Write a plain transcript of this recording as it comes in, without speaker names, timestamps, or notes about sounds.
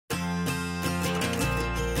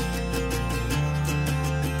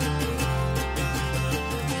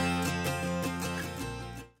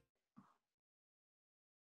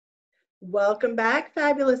Welcome back,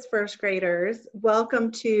 fabulous first graders.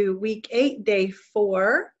 Welcome to week 8, day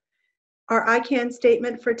 4. Our I can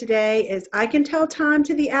statement for today is I can tell time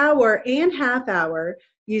to the hour and half hour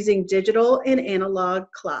using digital and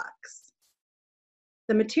analog clocks.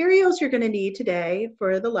 The materials you're going to need today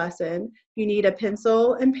for the lesson, you need a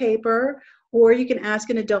pencil and paper, or you can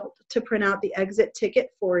ask an adult to print out the exit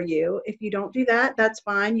ticket for you. If you don't do that, that's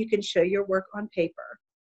fine. You can show your work on paper.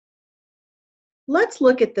 Let's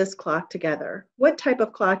look at this clock together. What type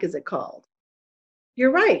of clock is it called?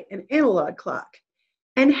 You're right, an analog clock.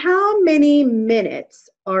 And how many minutes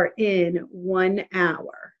are in 1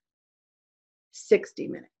 hour? 60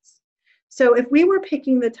 minutes. So if we were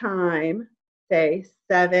picking the time, say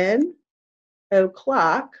 7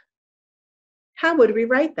 o'clock, how would we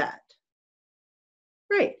write that?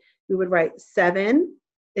 Right, we would write 7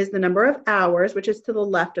 is the number of hours, which is to the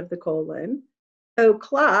left of the colon.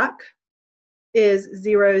 O'clock is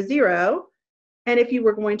 00, and if you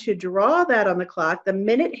were going to draw that on the clock, the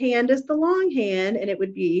minute hand is the long hand, and it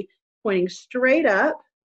would be pointing straight up.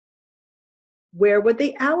 Where would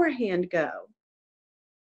the hour hand go?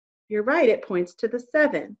 You're right, it points to the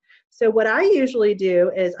 7. So what I usually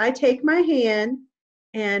do is I take my hand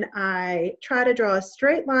and I try to draw a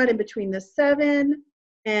straight line in between the 7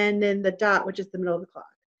 and then the dot, which is the middle of the clock.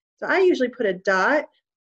 So I usually put a dot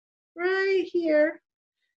right here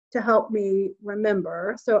to help me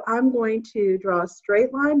remember. So I'm going to draw a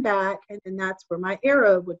straight line back, and then that's where my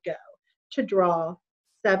arrow would go to draw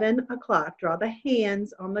 7 o'clock. Draw the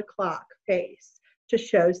hands on the clock face to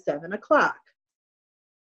show 7 o'clock.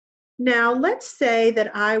 Now let's say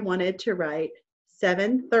that I wanted to write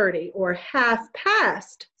 7:30 or half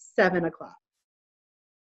past 7 o'clock.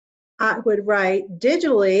 I would write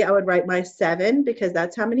digitally, I would write my 7 because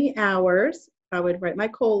that's how many hours. I would write my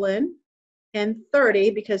colon, and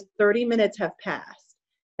 30 because 30 minutes have passed.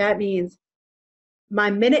 That means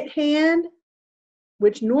my minute hand,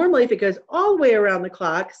 which normally if it goes all the way around the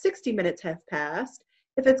clock, 60 minutes have passed.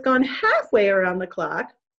 If it's gone halfway around the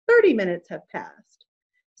clock, 30 minutes have passed.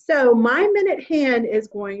 So my minute hand is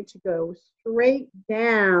going to go straight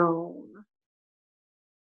down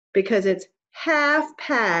because it's half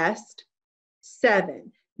past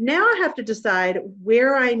 7. Now I have to decide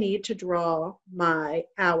where I need to draw my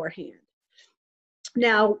hour hand.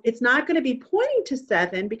 Now, it's not going to be pointing to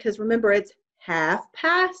 7 because remember, it's half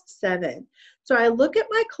past 7. So I look at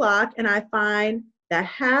my clock and I find the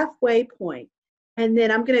halfway point. And then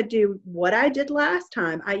I'm going to do what I did last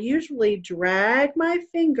time. I usually drag my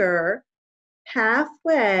finger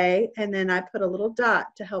halfway and then I put a little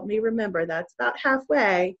dot to help me remember that's about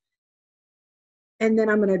halfway. And then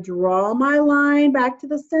I'm going to draw my line back to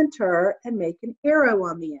the center and make an arrow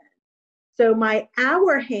on the end. So my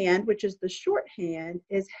hour hand, which is the short hand,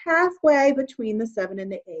 is halfway between the 7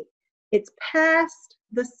 and the 8. It's past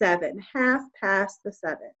the 7, half past the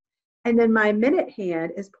 7. And then my minute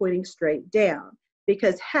hand is pointing straight down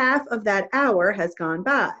because half of that hour has gone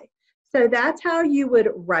by. So that's how you would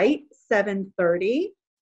write 7:30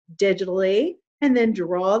 digitally and then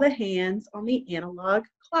draw the hands on the analog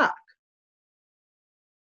clock.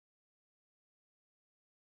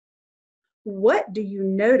 What do you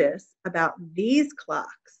notice about these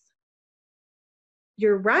clocks?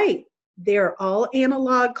 You're right, they're all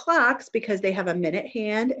analog clocks because they have a minute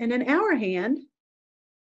hand and an hour hand.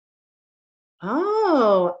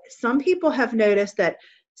 Oh, some people have noticed that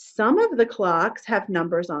some of the clocks have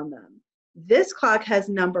numbers on them. This clock has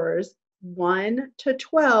numbers 1 to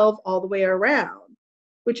 12 all the way around,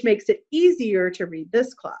 which makes it easier to read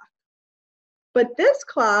this clock. But this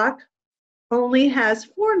clock only has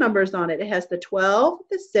 4 numbers on it. It has the 12,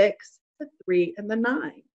 the 6, the 3, and the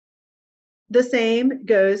 9. The same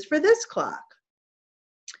goes for this clock.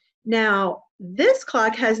 Now, this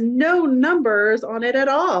clock has no numbers on it at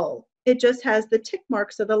all. It just has the tick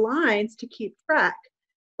marks of the lines to keep track.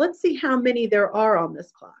 Let's see how many there are on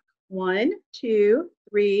this clock. 1, 2,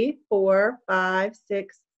 3, 4, 5,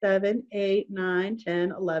 6, 7, 8, 9,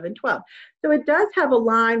 10, 11, 12. So it does have a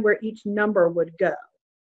line where each number would go.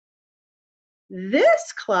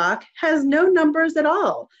 This clock has no numbers at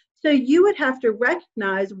all. So you would have to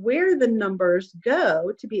recognize where the numbers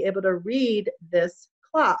go to be able to read this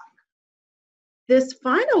clock. This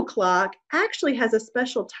final clock actually has a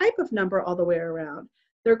special type of number all the way around.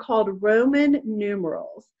 They're called Roman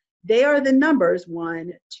numerals. They are the numbers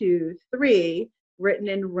 1, 2, 3, written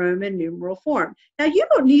in Roman numeral form. Now you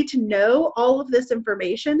don't need to know all of this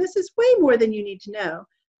information. This is way more than you need to know.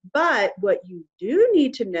 But what you do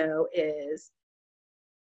need to know is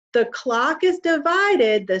the clock is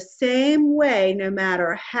divided the same way no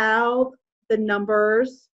matter how the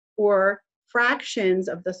numbers or fractions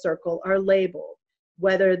of the circle are labeled,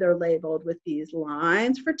 whether they're labeled with these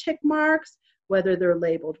lines for tick marks, whether they're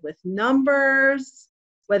labeled with numbers,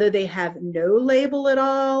 whether they have no label at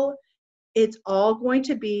all. It's all going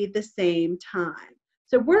to be the same time.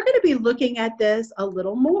 So we're going to be looking at this a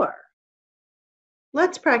little more.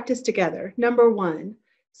 Let's practice together. Number 1,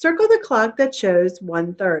 circle the clock that shows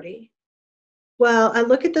 1:30. Well, I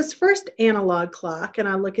look at this first analog clock and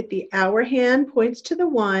I look at the hour hand points to the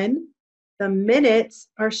 1. The minutes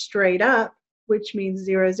are straight up, which means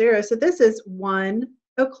 00. So this is 1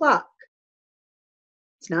 o'clock.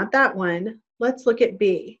 It's not that one. Let's look at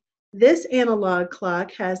B. This analog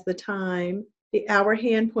clock has the time. The hour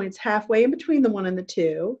hand points halfway in between the 1 and the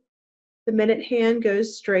 2. The minute hand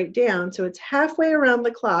goes straight down. So it's halfway around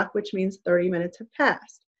the clock, which means 30 minutes have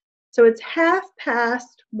passed. So it's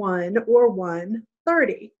 1:30 or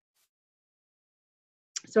 1:30.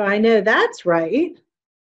 So I know that's right.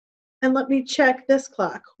 And let me check this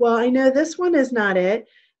clock. Well, I know this one is not it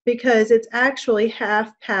because it's actually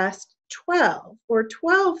 12:30 or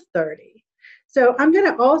 12:30. So I'm going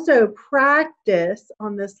to also practice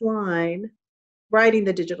on this line writing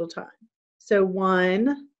the digital time. So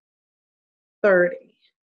 1:30.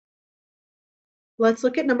 Let's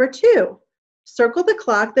look at number 2. Circle the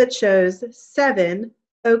clock that shows 7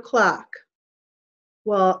 o'clock.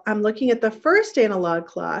 Well, I'm looking at the first analog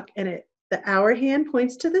clock and the hour hand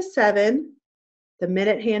points to the 7. The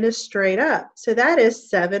minute hand is straight up. So that is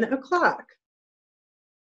 7 o'clock.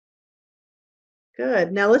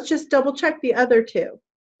 Good. Now let's just double check the other 2.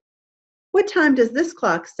 What time does this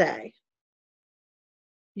clock say?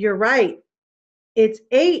 You're right. It's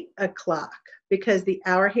 8 o'clock because the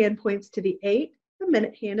hour hand points to the 8. The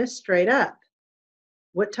minute hand is straight up.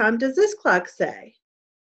 What time does this clock say?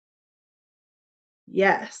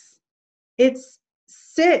 Yes, it's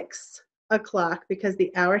 6 o'clock because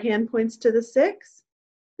the hour hand points to the 6.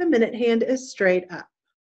 The minute hand is straight up.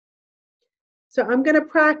 So I'm going to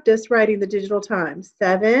practice writing the digital time.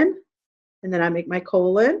 7, and then I make my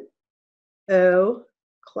colon,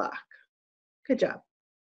 o'clock. Good job.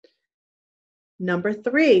 Number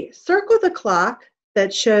 3, circle the clock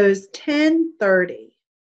that shows 10:30.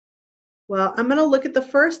 Well, I'm going to look at the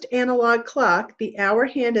first analog clock. The hour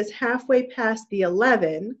hand is halfway past the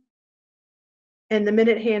 11, and the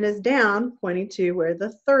minute hand is down, pointing to where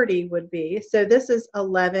the 30 would be. So this is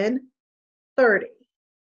 11:30.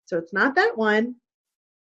 So it's not that one.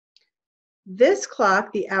 This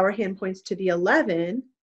clock, the hour hand points to the 11.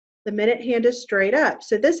 The minute hand is straight up.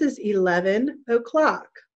 So this is 11 o'clock.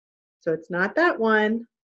 So it's not that one.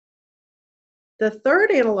 The third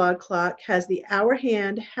analog clock has the hour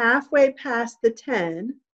hand halfway past the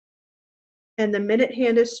 10, and the minute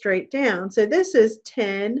hand is straight down. So this is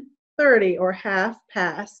 10:30 or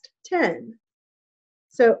 10:30.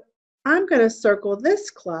 So I'm going to circle this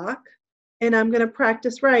clock, and I'm going to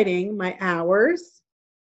practice writing my hours.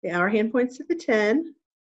 The hour hand points to the 10.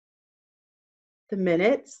 The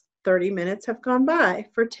minutes, 30 minutes have gone by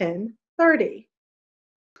for 10:30.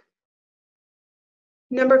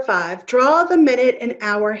 Number 5, draw the minute and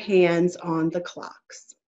hour hands on the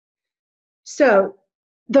clocks. So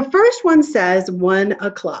the first one says 1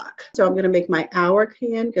 o'clock. So I'm going to make my hour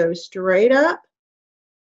hand go straight up,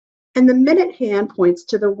 and the minute hand points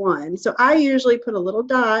to the 1. So I usually put a little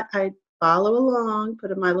dot. I follow along,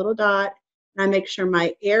 put in my little dot, and I make sure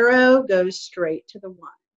my arrow goes straight to the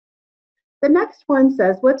 1. The next one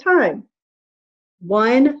says what time?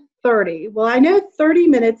 1:30. Well, I know 30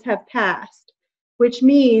 minutes have passed, which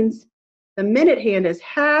means the minute hand is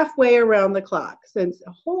halfway around the clock. Since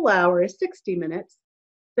a whole hour is 60 minutes,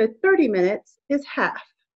 so 30 minutes is half.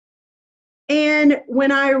 And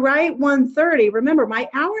when I write 1:30, remember my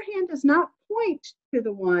hour hand does not point to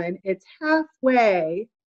the 1, it's halfway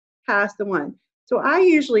past the 1. So I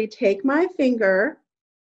usually take my finger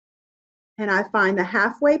and I find the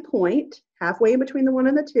halfway point, halfway in between the 1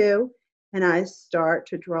 and the 2, and I start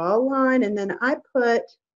to draw a line, and then I put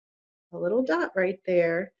a little dot right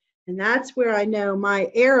there, and that's where I know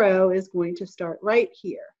my arrow is going to start right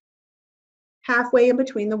here, halfway in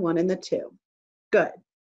between the 1 and the 2. Good.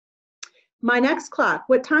 My next clock,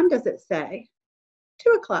 what time does it say?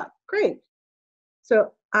 2 o'clock. Great.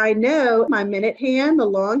 So I know my minute hand, the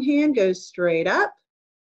long hand, goes straight up.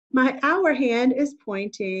 My hour hand is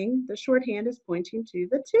pointing, the short hand is pointing to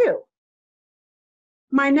the 2.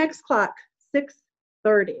 My next clock,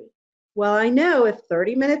 6:30. Well, I know if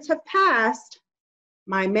 30 minutes have passed,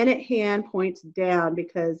 my minute hand points down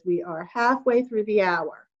because we are halfway through the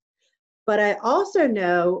hour. But I also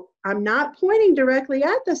know I'm not pointing directly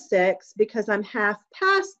at the 6 because I'm half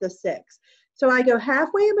past the 6. So I go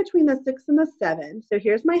halfway in between the 6 and the 7. So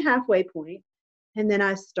here's my halfway point. And then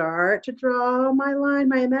I start to draw my line,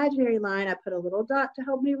 my imaginary line. I put a little dot to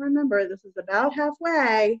help me remember this is about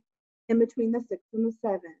halfway in between the 6 and the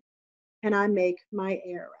 7. And I make my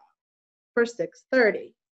arrow for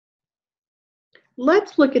 6:30.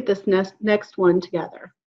 Let's look at this next one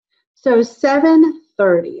together. So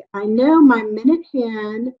 7:30. I know my minute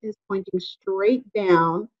hand is pointing straight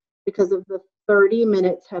down because of the 30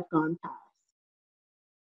 minutes have gone past.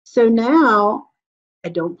 So now I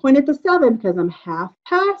don't point at the 7 because I'm half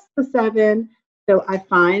past the 7. So I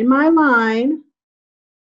find my line.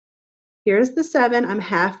 Here's the 7. I'm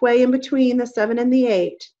halfway in between the 7 and the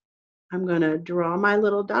 8. I'm going to draw my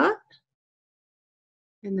little dot.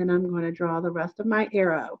 And then I'm going to draw the rest of my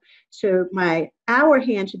arrow. So my hour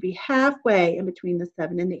hand should be halfway in between the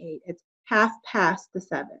 7 and the 8. It's half past the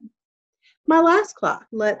 7. My last clock,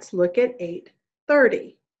 let's look at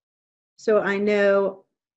 8:30. So I know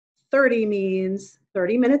 30 means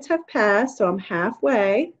 30 minutes have passed, so I'm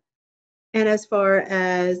halfway. And as far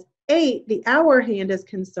as 8, the hour hand is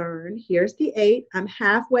concerned, here's the 8. I'm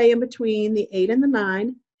halfway in between the 8 and the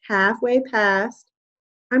 9, halfway past.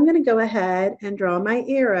 I'm going to go ahead and draw my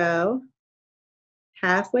arrow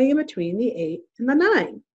halfway in between the 8 and the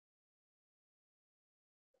 9.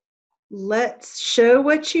 Let's show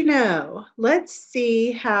what you know. Let's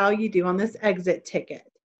see how you do on this exit ticket.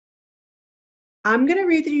 I'm going to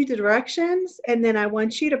read you the directions, and then I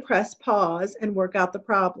want you to press pause and work out the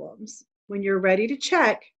problems. When you're ready to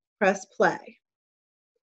check, press play.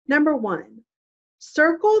 Number 1,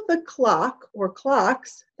 circle the clock or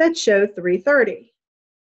clocks that show 3:30.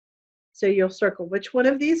 So you'll circle which one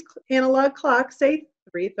of these analog clocks say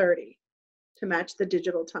 3:30 to match the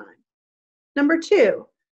digital time. Number 2,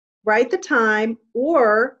 write the time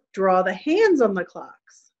or draw the hands on the clocks.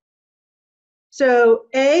 So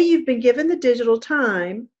A, you've been given the digital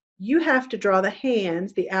time. You have to draw the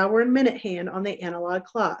hands, the hour and minute hand on the analog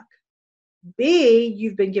clock. B,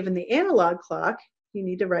 you've been given the analog clock. You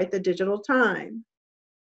need to write the digital time.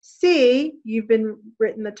 C, you've been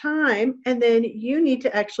written the time, and then you need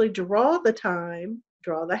to actually draw the time,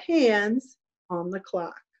 draw the hands on the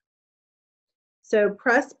clock. So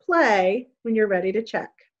press play when you're ready to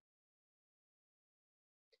check.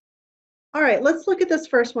 All right, let's look at this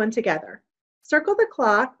first one together. Circle the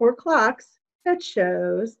clock or clocks that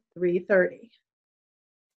shows 3:30.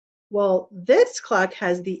 Well, this clock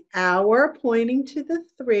has the hour pointing to the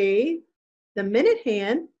 3. The minute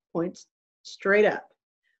hand points straight up.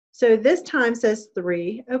 So this time says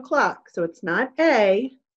 3 o'clock. So it's not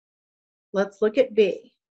A. Let's look at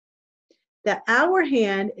B. The hour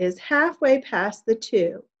hand is halfway past the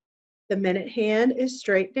 2. The minute hand is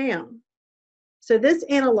straight down. So this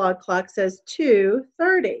analog clock says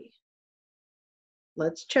 2:30.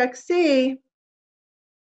 Let's check C.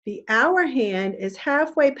 The hour hand is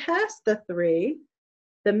halfway past the 3.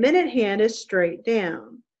 The minute hand is straight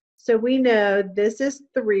down. So we know this is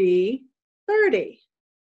 3:30.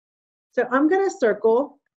 So I'm going to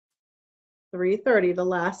circle 3:30, the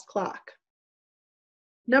last clock.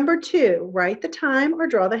 Number 2, write the time or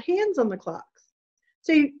draw the hands on the clocks.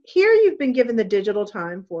 So here you've been given the digital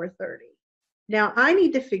time 4:30. Now I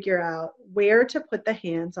need to figure out where to put the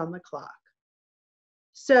hands on the clock.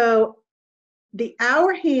 So the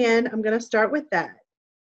hour hand, I'm going to start with that.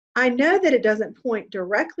 I know that it doesn't point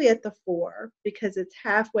directly at the 4 because it's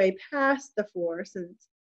halfway past the 4 since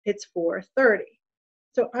it's 4:30.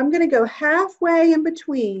 So I'm going to go halfway in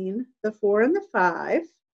between the 4 and the 5.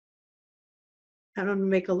 I'm going to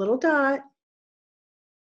make a little dot.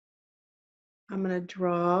 I'm going to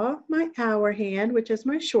draw my hour hand, which is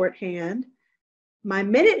my shorthand. My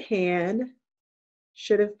minute hand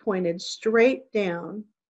should have pointed straight down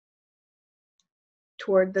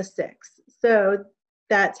toward the 6. So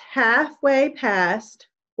that's halfway past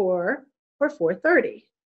 4 or 4:30.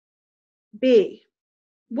 B,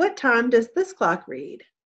 what time does this clock read?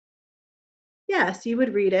 Yes, you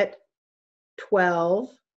would read it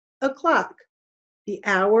 12 o'clock. The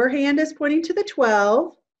hour hand is pointing to the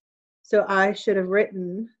 12, so I should have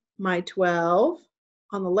written my 12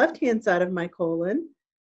 on the left-hand side of my colon.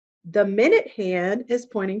 The minute hand is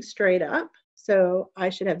pointing straight up, so I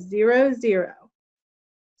should have 0, 0.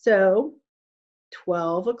 So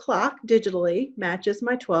 12 o'clock digitally matches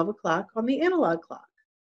my 12 o'clock on the analog clock.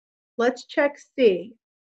 Let's check C.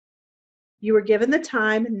 You were given the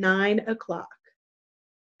time 9 o'clock.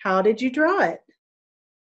 How did you draw it?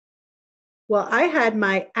 Well, I had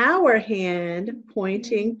my hour hand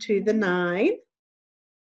pointing to the 9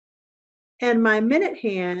 and my minute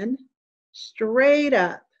hand straight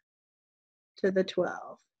up to the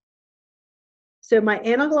 12. So my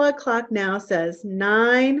analog clock now says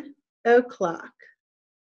 9 o'clock.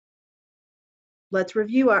 Let's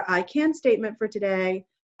review our I can statement for today.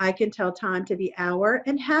 I can tell time to the hour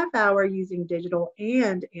and half hour using digital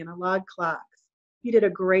and analog clocks. You did a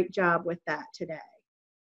great job with that today.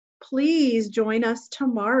 Please join us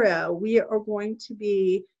tomorrow. We are going to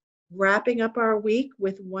be wrapping up our week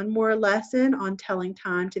with one more lesson on telling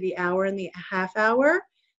time to the hour and the half hour.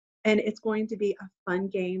 And it's going to be a fun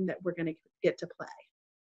game that we're going to get to play.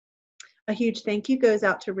 A huge thank you goes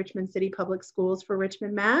out to Richmond City Public Schools for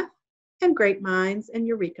Richmond Math and Great Minds and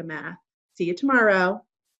Eureka Math. See you tomorrow.